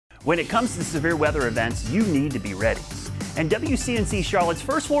When it comes to severe weather events, you need to be ready. And WCNC Charlotte's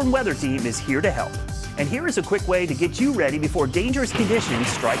First Warn Weather Team is here to help. And here is a quick way to get you ready before dangerous conditions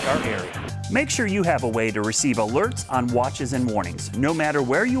strike our area. Make sure you have a way to receive alerts on watches and warnings. No matter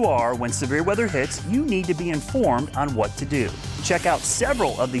where you are, when severe weather hits, you need to be informed on what to do. Check out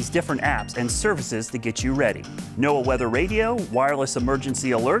several of these different apps and services to get you ready. NOAA Weather Radio, wireless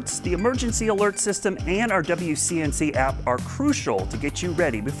emergency alerts, the emergency alert system, and our WCNC app are crucial to get you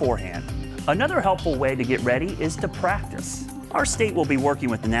ready beforehand. Another helpful way to get ready is to practice. Our state will be working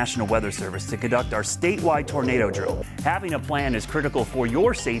with the National Weather Service to conduct our statewide tornado drill. Having a plan is critical for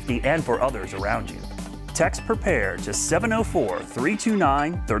your safety and for others around you. Text PREPARE to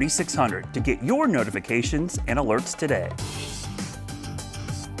 704-329-3600 to get your notifications and alerts today.